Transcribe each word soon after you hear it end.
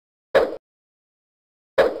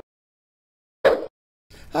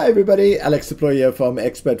Hi everybody, Alex here from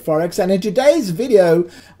Expert Forex, and in today's video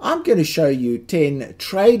I'm going to show you 10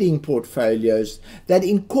 trading portfolios that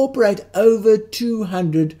incorporate over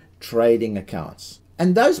 200 trading accounts.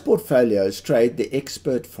 And those portfolios trade the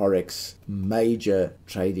Expert Forex major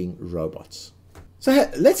trading robots. So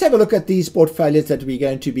let's have a look at these portfolios that we're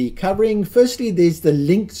going to be covering. Firstly, there's the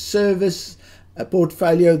linked service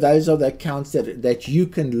portfolio. Those are the accounts that you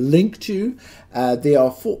can link to. There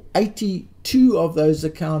are 82 of those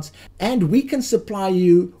accounts, and we can supply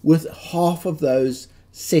you with half of those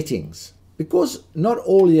settings. Because not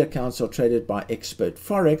all the accounts are traded by Expert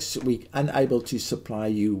Forex, we're unable to supply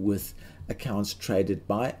you with accounts traded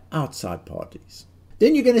by outside parties.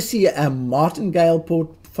 Then you're going to see a Martingale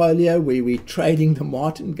portfolio where we're trading the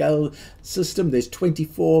Martingale system. There's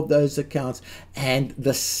 24 of those accounts and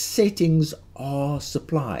the settings are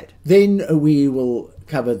supplied. Then we will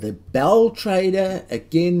cover the Bell Trader.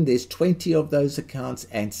 Again, there's 20 of those accounts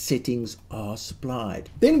and settings are supplied.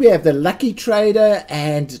 Then we have the Lucky Trader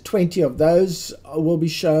and 20 of those will be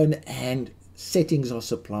shown and settings are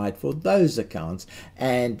supplied for those accounts.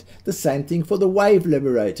 And the same thing for the Wave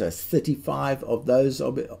Liberator. 35 of those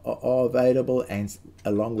are available and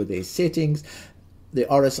along with their settings. The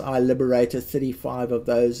RSI Liberator, 35 of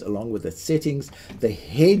those along with the settings. The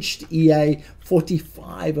Hedged EA,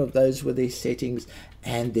 45 of those with their settings.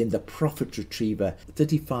 And then the Profit Retriever,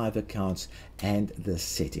 35 accounts and the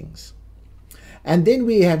settings. And then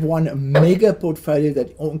we have one mega portfolio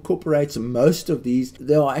that incorporates most of these.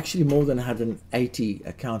 There are actually more than 180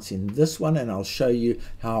 accounts in this one, and I'll show you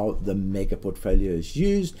how the mega portfolio is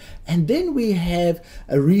used. And then we have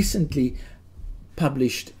a recently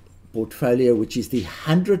published portfolio, which is the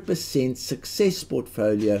 100% success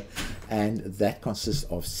portfolio, and that consists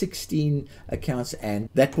of 16 accounts, and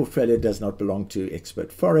that portfolio does not belong to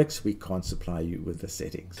Expert Forex. We can't supply you with the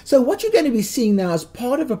settings. So what you're going to be seeing now is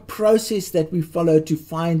part of a process that we follow to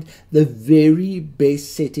find the very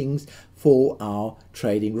best settings for our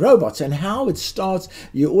trading robots. And how it starts,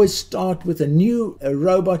 you always start with a new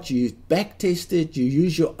robot, you back test it, you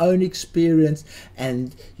use your own experience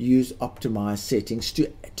and use optimized settings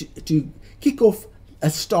to kick off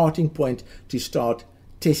a starting point to start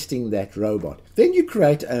testing that robot. Then you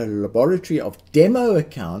create a laboratory of demo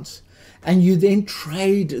accounts and you then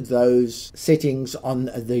trade those settings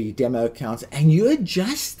on the demo accounts and you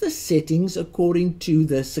adjust the settings according to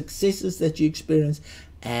the successes that you experience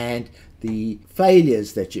and the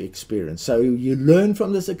failures that you experience. So you learn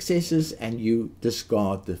from the successes and you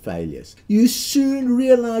discard the failures. You soon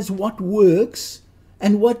realize what works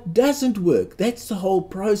and what doesn't work. That's the whole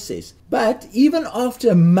process. But even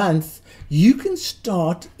after a month, you can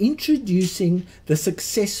start introducing the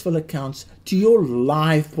successful accounts to your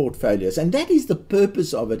live portfolios. And that is the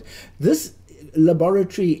purpose of it. This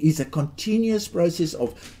laboratory is a continuous process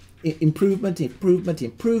of improvement,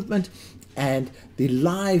 and the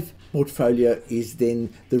live portfolio is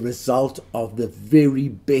then the result of the very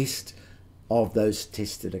best of those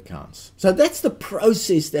tested accounts. So that's the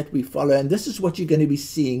process that we follow, and this is what you're going to be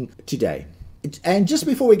seeing today. And just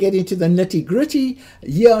before we get into the nitty-gritty,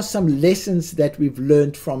 here are some lessons that we've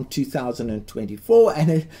learned from 2024.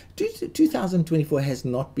 And 2024 has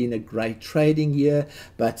not been a great trading year,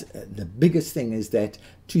 but the biggest thing is that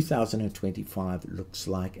 2025 looks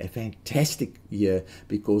like a fantastic year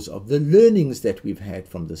because of the learnings that we've had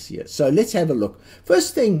from this year. So let's have a look.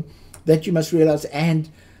 First thing that you must realize,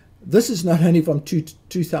 and this is not only from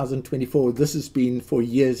 2024, this has been for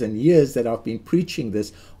years and years that I've been preaching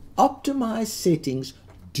this. Optimized settings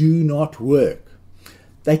do not work.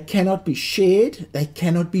 They cannot be shared, they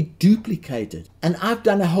cannot be duplicated. And I've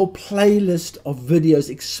done a whole playlist of videos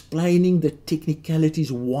explaining the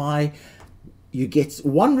technicalities why you get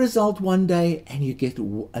one result one day and you get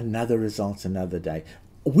another result another day.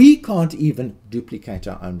 We can't even duplicate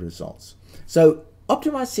our own results. So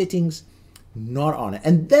optimized settings, not on it.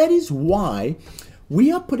 And that is why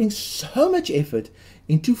we are putting so much effort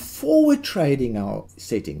into forward trading our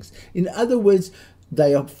settings. In other words,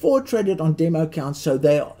 they are forward traded on demo accounts, so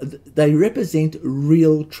they represent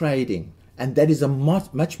real trading, and that is a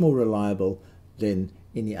much more reliable than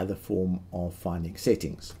any other form of finding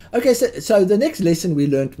settings. Okay, so the next lesson we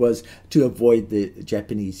learned was to avoid the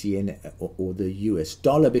Japanese yen or the US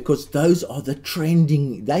dollar, because those are the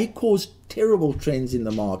trending, they cause terrible trends in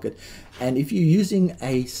the market. And if you're using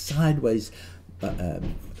a sideways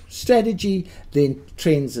strategy, then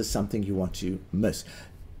trends is something you want to miss.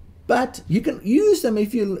 But you can use them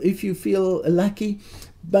if you feel lucky,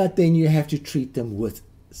 but then you have to treat them with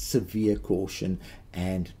severe caution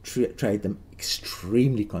and trade them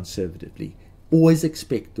extremely conservatively. Always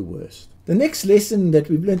expect the worst. The next lesson that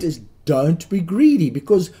we've learned is don't be greedy,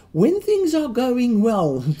 because when things are going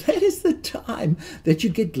well, that is the time that you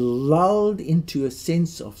get lulled into a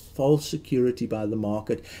sense of false security by the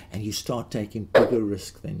market and you start taking bigger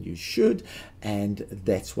risk than you should, and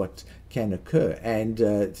that's what can occur. And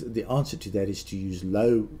the answer to that is to use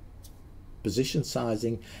low position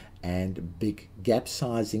sizing and big gap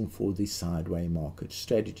sizing for the sideways market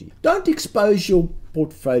strategy. Don't expose your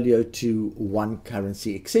portfolio to one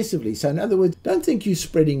currency excessively. So in other words, don't think you're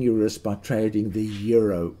spreading your risk by trading the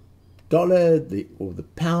euro dollar, or the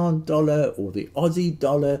pound dollar, or the Aussie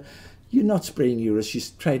dollar. You're not spreading your risk, you're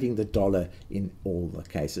trading the dollar in all the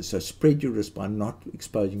cases. So spread your risk by not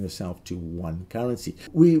exposing yourself to one currency.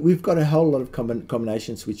 We've got a whole lot of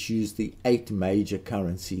combinations which use the 8 major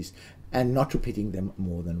currencies, and not repeating them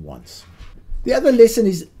more than once. The other lesson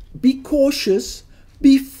is be cautious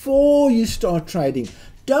before you start trading.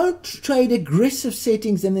 Don't trade aggressive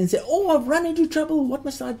settings and then say, oh, I've run into trouble, what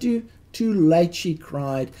must I do? Too late, she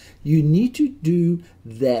cried. You need to do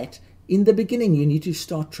that in the beginning. You need to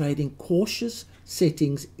start trading cautious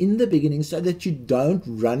settings in the beginning so that you don't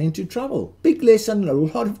run into trouble. Big lesson, a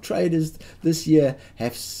lot of traders this year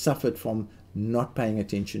have suffered from not paying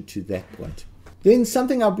attention to that point. Then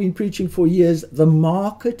something I've been preaching for years, the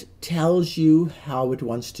market tells you how it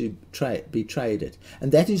wants to be traded.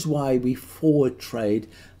 And that is why we forward trade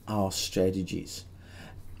our strategies.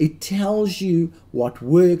 It tells you what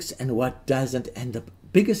works and what doesn't. And the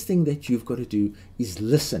biggest thing that you've got to do is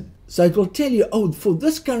listen. So it will tell you, oh, for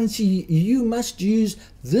this currency, you must use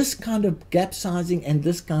this kind of gap sizing and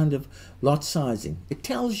this kind of lot sizing. It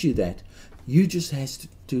tells you that. You just have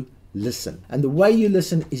to listen. And the way you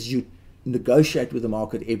listen is you negotiate with the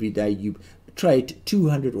market every day. You trade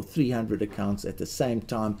 200 or 300 accounts at the same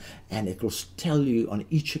time, and it will tell you on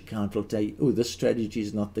each account, it'll tell you, oh, this strategy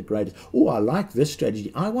is not the greatest. Oh, I like this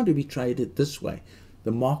strategy. I want to be traded this way.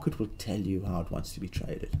 The market will tell you how it wants to be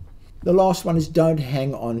traded. The last one is don't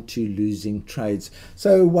hang on to losing trades.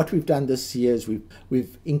 So what we've done this year is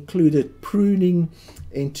we've included pruning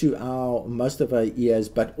into most of our EAs,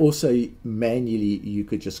 but also manually you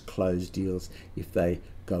could just close deals if they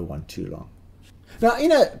go on too long. Now,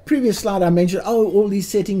 in a previous slide, I mentioned, oh, all these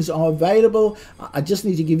settings are available. I just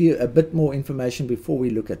need to give you a bit more information before we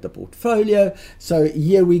look at the portfolio. So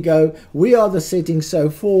here we go. We are the settings. So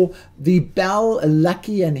for the Bell,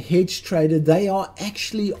 Lucky, and Hedge Trader, they are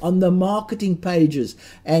actually on the marketing pages.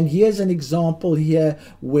 And here's an example here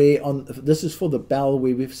where this is for the Bell,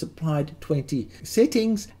 where we've supplied 20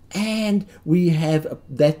 settings. And we have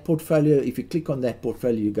that portfolio. If you click on that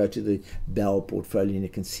portfolio, you go to the Bell portfolio and you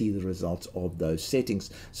can see the results of those settings.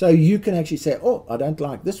 So you can actually say, oh, I don't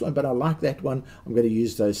like this one, but I like that one. I'm going to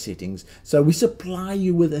use those settings. So we supply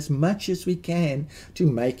you with as much as we can to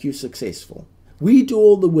make you successful. We do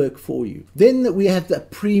all the work for you. Then we have the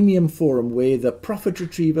premium forum where the Profit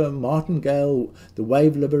Retriever, Martingale, the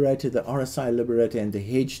Wave Liberator, the RSI Liberator, and the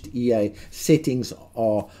Hedged EA settings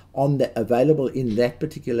are available in that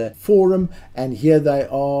particular forum. And here they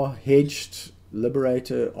are, Hedged,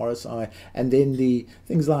 Liberator, RSI, and then the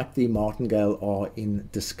things like the Martingale are in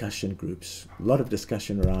discussion groups. A lot of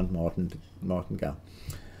discussion around Martingale.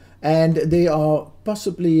 And there are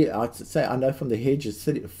possibly, I'd say, I know from the hedge, it's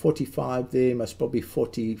 45 there, most probably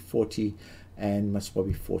 40, and most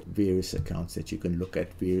probably 40 various accounts that you can look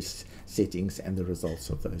at various settings and the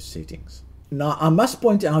results of those settings. Now, I must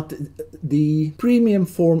point out the premium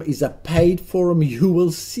forum is a paid forum. You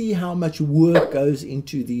will see how much work goes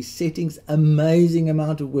into these settings, amazing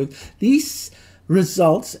amount of work. These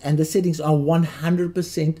results and the settings are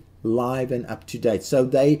 100% live and up to date. So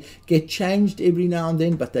they get changed every now and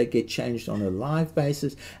then, but they get changed on a live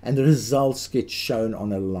basis, and the results get shown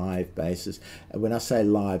on a live basis. And when I say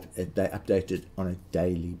live, they update it on a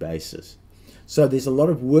daily basis. So there's a lot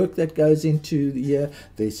of work that goes into the year.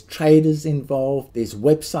 There's traders involved. There's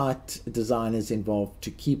website designers involved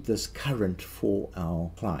to keep this current for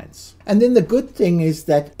our clients. And then the good thing is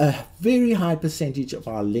that a very high percentage of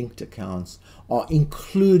our linked accounts are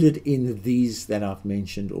included in these that I've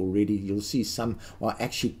mentioned already. You'll see some are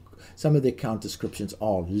actually, some of the account descriptions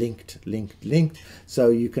are linked. So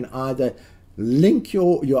you can either link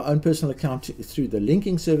your own personal account through the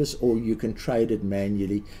linking service, or you can trade it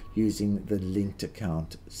manually using the linked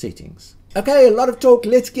account settings. Okay, a lot of talk.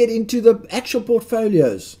 Let's get into the actual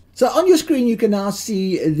portfolios. So on your screen, you can now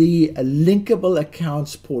see the linkable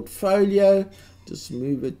accounts portfolio. Just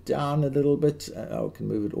move it down a little bit. I can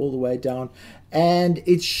move it all the way down. And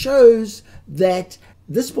it shows that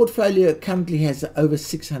this portfolio currently has over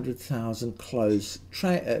 600,000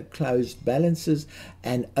 closed balances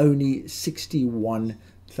and only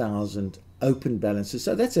 61,000 open balances.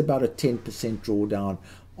 So that's about a 10% drawdown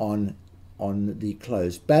on the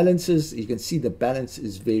closed balances. You can see the balance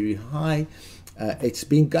is very high. It's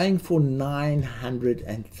been going for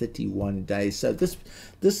 931 days. So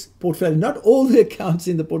this portfolio, not all the accounts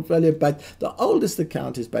in the portfolio, but the oldest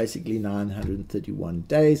account is basically 931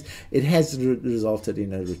 days. It has resulted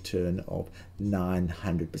in a return of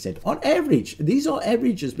 900%. On average, these are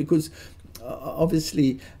averages because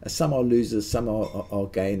obviously some are losers, some are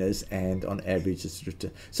gainers, and on average it's return.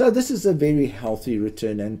 So this is a very healthy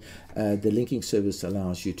return, and the linking service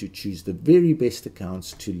allows you to choose the very best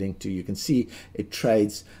accounts to link to. You can see it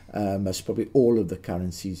trades most probably all of the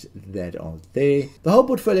currencies that are there. The whole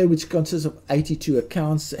portfolio, which consists of 82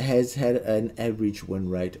 accounts, has had an average win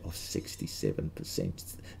rate of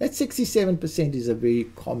 67%. That 67% is a very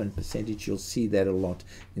common percentage. You'll see that a lot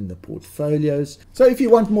in the portfolios. So if you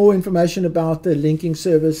want more information about the linking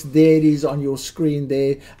service, there it is on your screen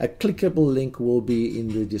there. A clickable link will be in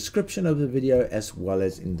the description of the video as well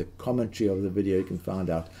as in the commentary of the video. You can find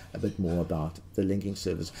out a bit more about the linking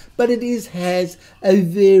service. But it has a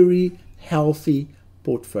very healthy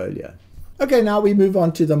portfolio. Okay, now we move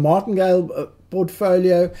on to the Martingale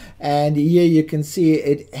portfolio, and here you can see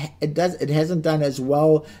it hasn't done as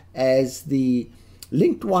well as the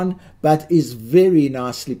linked one, but is very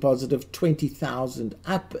nicely positive, 20,000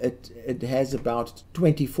 up. It has about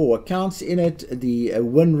 24 accounts in it. The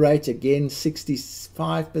win rate, again,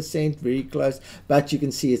 65%, very close, but you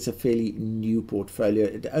can see it's a fairly new portfolio.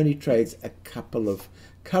 It only trades a couple of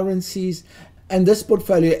currencies. And this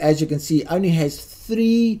portfolio, as you can see, only has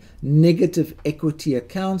 3 negative equity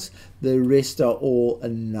accounts. The rest are all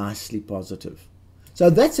nicely positive. So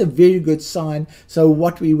that's a very good sign. So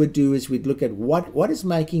what we would do is we'd look at what is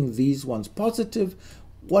making these ones positive,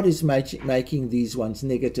 what is making these ones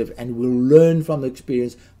negative, and we'll learn from the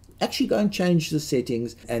experience. Actually go and change the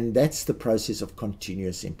settings, and that's the process of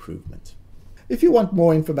continuous improvement. If you want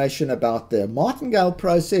more information about the Martingale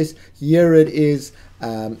process, here it is.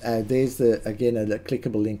 There's again, a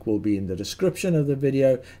clickable link will be in the description of the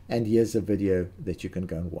video, and here's a video that you can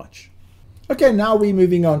go and watch. Okay, now we're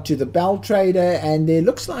moving on to the Bell Trader, and there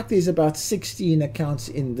looks like there's about 16 accounts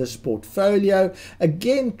in this portfolio.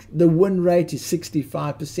 Again, the win rate is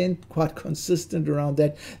 65%, quite consistent around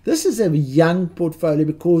that. This is a young portfolio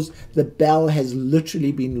because the Bell has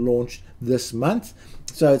literally been launched this month.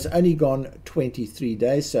 So it's only gone 23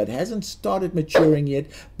 days, so it hasn't started maturing yet,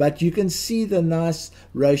 but you can see the nice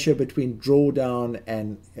ratio between drawdown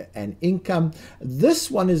and income.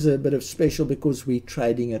 This one is a bit of special because we're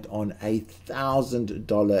trading it on a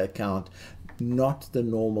 $1,000 account, not the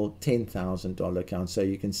normal $10,000 account. So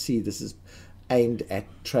you can see this is aimed at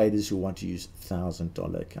traders who want to use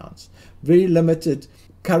 $1,000 accounts. Very limited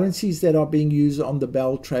currencies that are being used on the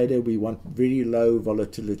Bell Trader. We want very low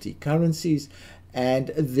volatility currencies.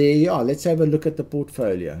 And there you are. Let's have a look at the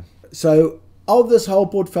portfolio. So of this whole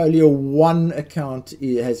portfolio, 1 account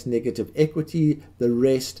has negative equity. The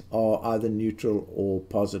rest are either neutral or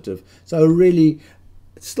positive. So really,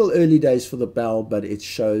 it's still early days for the Bell, but it's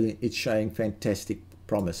showing fantastic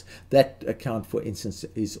promise. That account, for instance,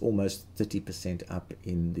 is almost 30% up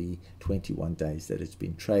in the 21 days that it's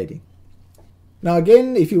been trading. Now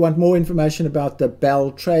again, if you want more information about the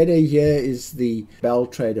Bell Trader, here is the Bell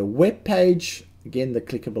Trader webpage. Again, the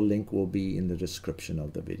clickable link will be in the description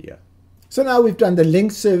of the video. So now we've done the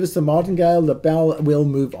link service, the Martingale, the Bell. We'll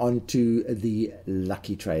move on to the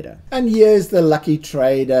Lucky Trader. And here's the Lucky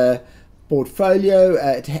Trader portfolio.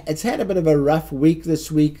 It's had a bit of a rough week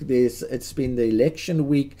this week. It's been the election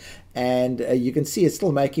week, and you can see it's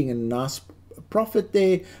still making a nice profit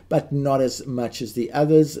there, but not as much as the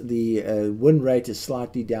others. The win rate is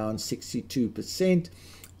slightly down, 62%,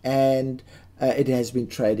 and it has been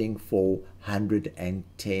trading for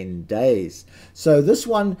 110 days. So this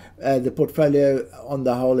one, the portfolio on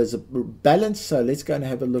the whole is a balance. So let's go and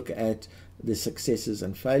have a look at the successes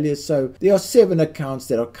and failures. So there are 7 accounts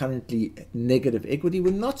that are currently negative equity.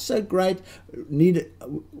 We're not so great.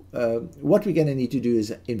 What we're going to need to do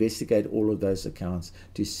is investigate all of those accounts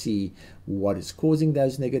to see what is causing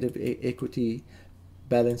those negative equity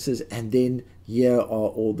balances, and then here are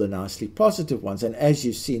all the nicely positive ones, and as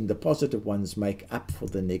you've seen, the positive ones make up for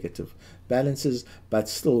the negative balances, but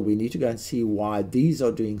still we need to go and see why these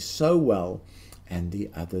are doing so well and the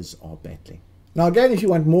others are battling. Now again, if you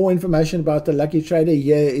want more information about the Lucky Trader,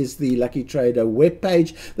 here is the Lucky Trader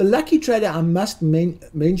webpage. The Lucky Trader, I must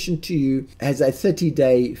mention to you, has a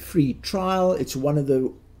 30-day free trial. It's one of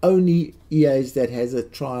the only EAs that has a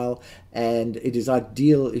trial, and it is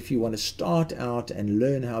ideal if you want to start out and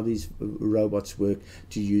learn how these robots work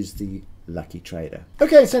to use the lucky trader.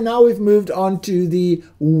 Okay, so now we've moved on to the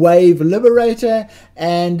Wave Liberator,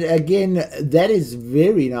 and again that is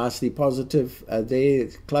very nicely positive. Their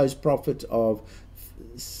close profit of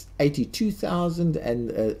 82,000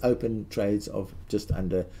 and open trades of just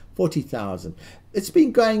under 40,000. It's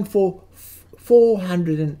been going for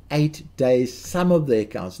 408 days, some of the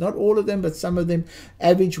accounts, not all of them, but some of them.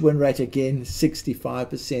 Average win rate again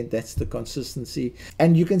 65%. That's the consistency,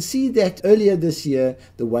 and you can see that earlier this year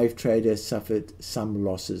the Wave Trader suffered some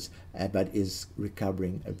losses, but is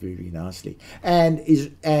recovering very nicely, and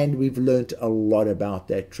we've learned a lot about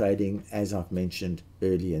that trading, as I've mentioned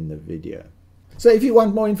earlier in the video. So if you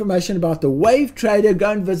want more information about the Wave Trader, go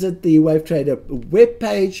and visit the Wave Trader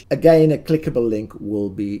webpage. Again, a clickable link will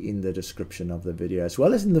be in the description of the video, as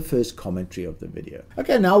well as in the first commentary of the video.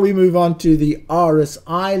 Okay, now we move on to the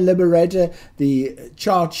RSI Liberator. The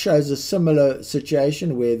chart shows a similar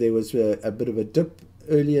situation where there was a bit of a dip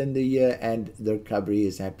earlier in the year, and the recovery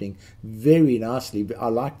is happening very nicely. I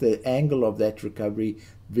like the angle of that recovery.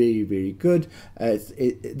 Very, very good.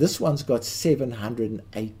 This one's got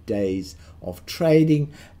 708 days of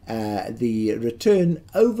trading. The return,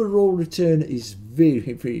 overall return, is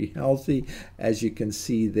very, very healthy, as you can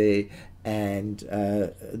see there, and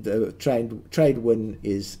the trade win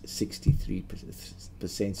is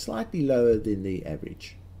 63%, slightly lower than the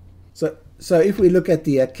average. So if we look at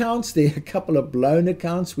the accounts, there are a couple of blown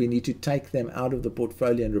accounts. We need to take them out of the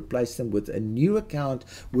portfolio and replace them with a new account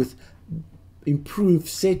with improved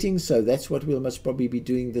settings. So that's what we'll most probably be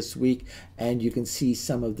doing this week. And you can see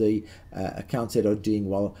some of the accounts that are doing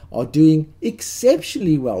well are doing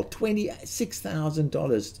exceptionally well.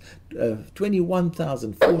 $26,000,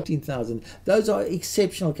 $21,000, $14,000. Those are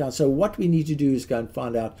exceptional accounts. So what we need to do is go and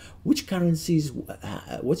find out which currencies,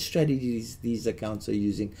 what strategies these accounts are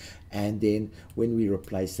using, and then when we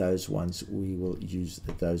replace those ones, we will use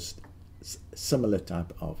those similar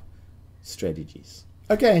type of strategies.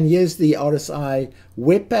 Okay, and here's the RSI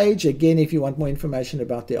webpage. Again, if you want more information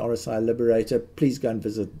about the RSI Liberator, please go and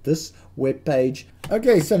visit this webpage.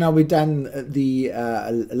 Okay, so now we've done the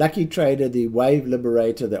Lucky Trader, the Wave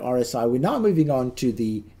Liberator, the RSI. We're now moving on to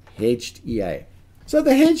the Hedged EA. So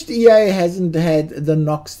the Hedged EA hasn't had the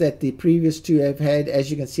knocks that the previous two have had. As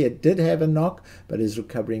you can see, it did have a knock, but is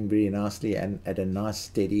recovering very nicely and at a nice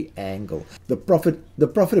steady angle. The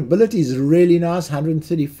profitability is really nice,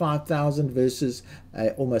 135,000 versus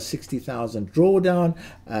almost 60,000 drawdown.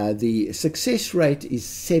 The success rate is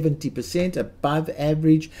 70%, above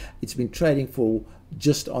average. It's been trading for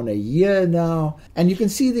just on a year now, and you can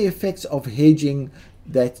see the effects of hedging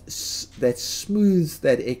that smooths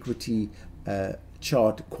that equity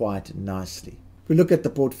chart quite nicely. If we look at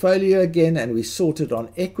the portfolio again and we sort it on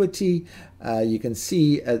equity, you can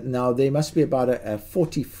see now there must be about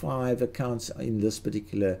 45 accounts in this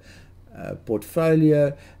particular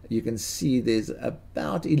portfolio. You can see there's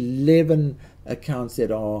about 11 accounts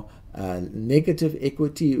that are negative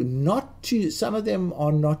equity. Some of them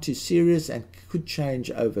are not too serious and could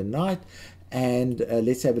change overnight. And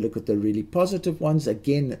let's have a look at the really positive ones.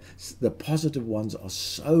 Again, the positive ones are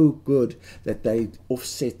so good that they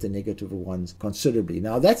offset the negative ones considerably.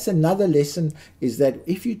 Now, that's another lesson, is that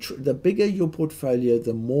if you the bigger your portfolio,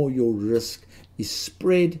 the more your risk is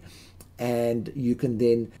spread, and you can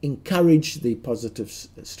then encourage the positive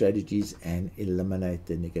strategies and eliminate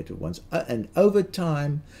the negative ones. And over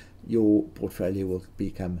time, your portfolio will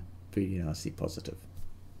become very nicely positive.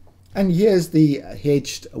 And here's the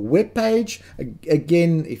hedged webpage.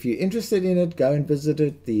 Again, if you're interested in it, go and visit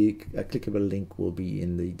it. The clickable link will be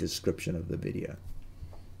in the description of the video.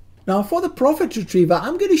 Now, for the profit retriever,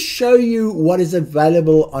 I'm going to show you what is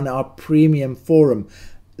available on our premium forum.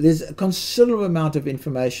 There's a considerable amount of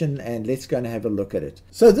information, and let's go and have a look at it.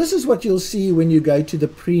 So this is what you'll see when you go to the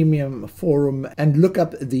premium forum and look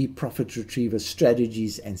up the profit retriever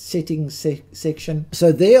strategies and settings section.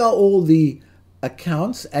 So there are all the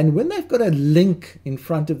accounts, and when they've got a link in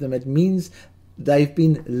front of them, it means they've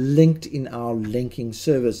been linked in our linking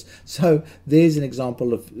service. So there's an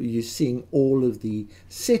example of you seeing all of the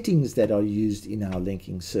settings that are used in our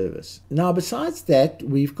linking service. Now, besides that,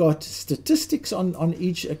 we've got statistics on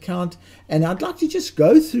each account, and I'd like to just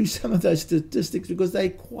go through some of those statistics because they're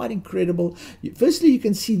quite incredible. Firstly, you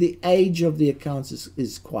can see the age of the accounts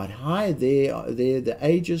is quite high. There the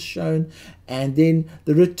age is shown, and then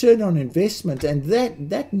the return on investment, and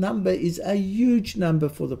that number is a huge number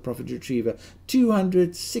for the profit retriever.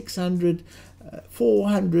 200, 600,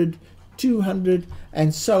 400, 200,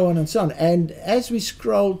 and so on and so on. And as we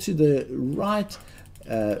scroll to the right,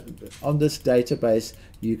 on this database,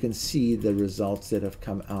 you can see the results that have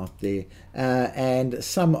come out there, and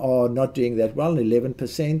some are not doing that well,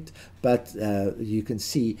 11%, but you can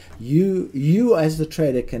see you as the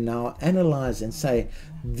trader can now analyze and say,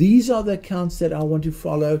 these are the accounts that I want to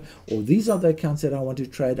follow, or these are the accounts that I want to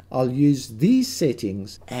trade. I'll use these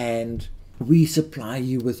settings, and we supply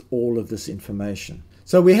you with all of this information.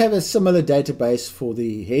 So we have a similar database for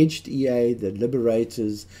the hedged EA, the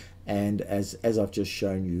liberators, and as I've just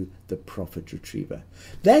shown you, the profit retriever.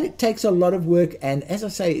 That takes a lot of work, and as I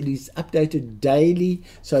say, it is updated daily.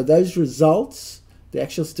 So those results, the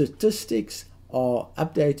actual statistics, are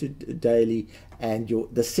updated daily, and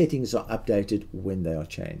the settings are updated when they are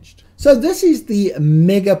changed. So this is the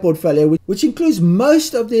mega portfolio, which includes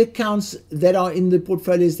most of the accounts that are in the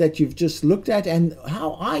portfolios that you've just looked at. And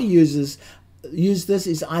how I use this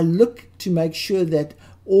is I look to make sure that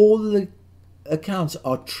all the accounts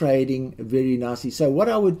are trading very nicely. So what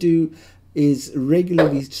I would do is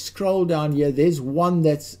regularly scroll down here. There's one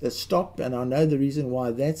that's stopped, and I know the reason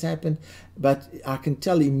why that's happened, but I can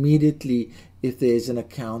tell immediately if there's an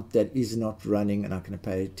account that is not running, and I can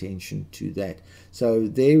pay attention to that. So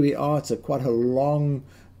there we are. It's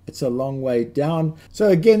a long way down. So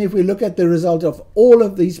again, if we look at the result of all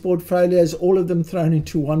of these portfolios, all of them thrown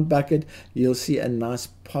into one bucket, you'll see a nice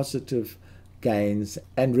positive gains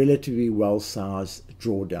and relatively well-sized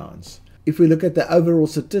drawdowns. If we look at the overall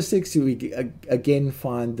statistics, we again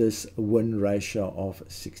find this win ratio of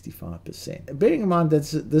 65%. Bearing in mind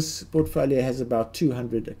that this portfolio has about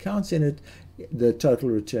 200 accounts in it, the total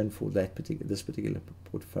return for this particular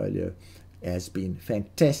portfolio has been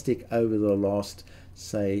fantastic over the last,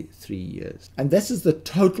 say, 3 years. And this is the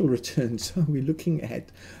total return. So we're looking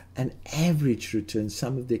at an average return.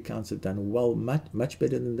 Some of the accounts have done well, much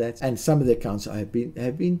better than that, and some of the accounts have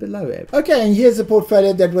been below average. Okay, and here's a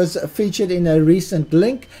portfolio that was featured in a recent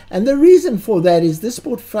link, and the reason for that is this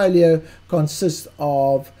portfolio consists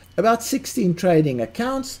of about 16 trading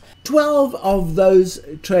accounts. 12 of those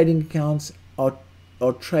trading accounts are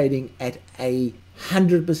trading at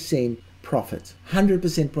 100% profit,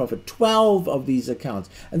 100% profit. 12 of these accounts,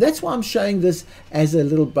 and that's why I'm showing this as a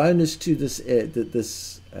little bonus to this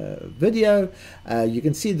video. You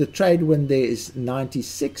can see the trade win there is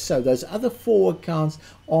 96. So those other 4 accounts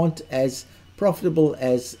aren't as profitable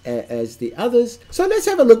as the others. So let's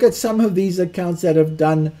have a look at some of these accounts that have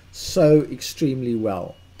done so extremely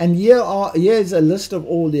well. And here's a list of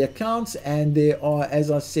all the accounts, and there are, as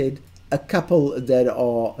I said, a couple that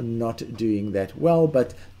are not doing that well,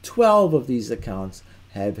 but 12 of these accounts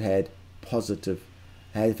have had 100%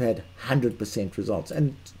 results.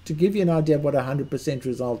 And to give you an idea of what a 100%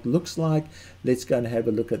 result looks like, let's go and have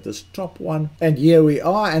a look at this top one. And here we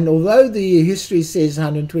are. And although the history says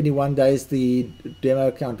 121 days, the demo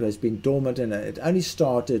account has been dormant, and it only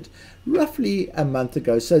started roughly a month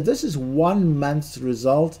ago. So this is 1 month's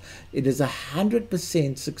result. It is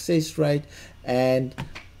 100% success rate, and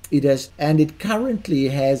it currently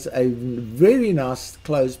has a very nice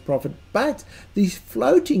closed profit, but the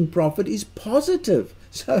floating profit is positive.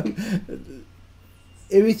 So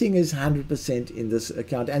everything is 100% in this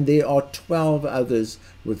account, and there are 12 others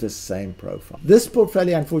with the same profile. This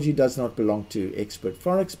portfolio unfortunately does not belong to Expert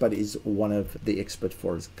Forex, but is one of the Expert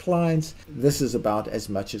Forex clients. This is about as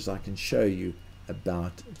much as I can show you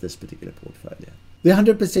about this particular portfolio. The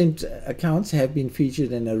 100% accounts have been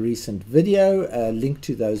featured in a recent video. A link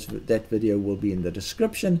to that video will be in the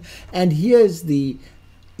description. And here's the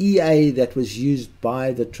EA that was used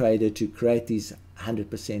by the trader to create these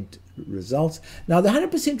 100% results. Now, the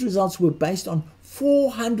 100% results were based on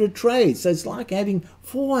 400 trades. So it's like having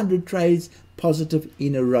 400 trades positive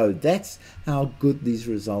in a row. That's how good these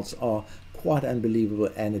results are. Quite unbelievable.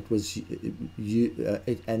 And it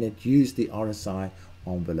used the RSI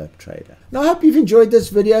envelope trader. Now, I hope you've enjoyed this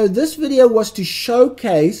video. This video was to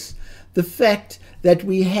showcase the fact that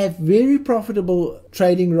we have very profitable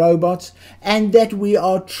trading robots, and that we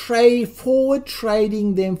are forward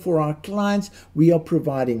trading them for our clients. We are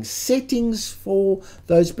providing settings for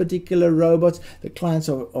those particular robots. The clients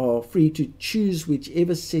are free to choose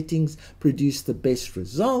whichever settings produce the best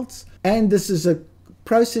results, and this is a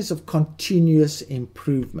process of continuous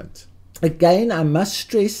improvement. Again, I must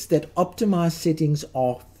stress that optimized settings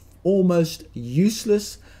are almost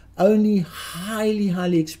useless. Only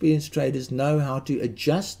highly experienced traders know how to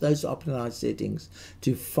adjust those optimized settings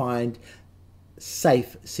to find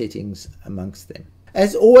safe settings amongst them.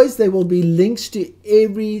 As always, there will be links to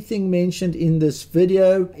everything mentioned in this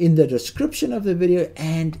video, in the description of the video,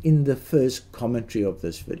 and in the first commentary of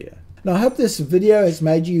this video. Now, I hope this video has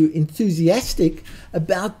made you enthusiastic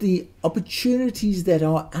about the opportunities that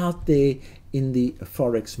are out there in the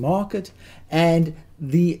Forex market, and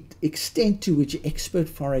the extent to which Expert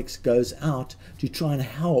Forex goes out to try and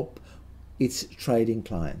help its trading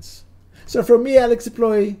clients. So from me, Alex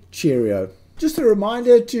Deploy, cheerio. Just a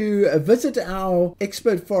reminder to visit our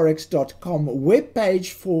expert4x.com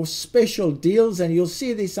webpage for special deals, and you'll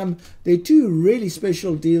see there are two really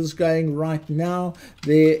special deals going right now.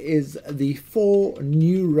 There is the 4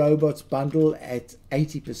 new robots bundle at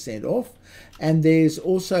 80% off, and there's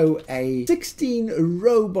also a 16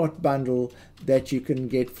 robot bundle that you can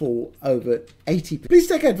get for over 80%. Please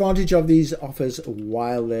take advantage of these offers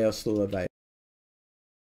while they are still available.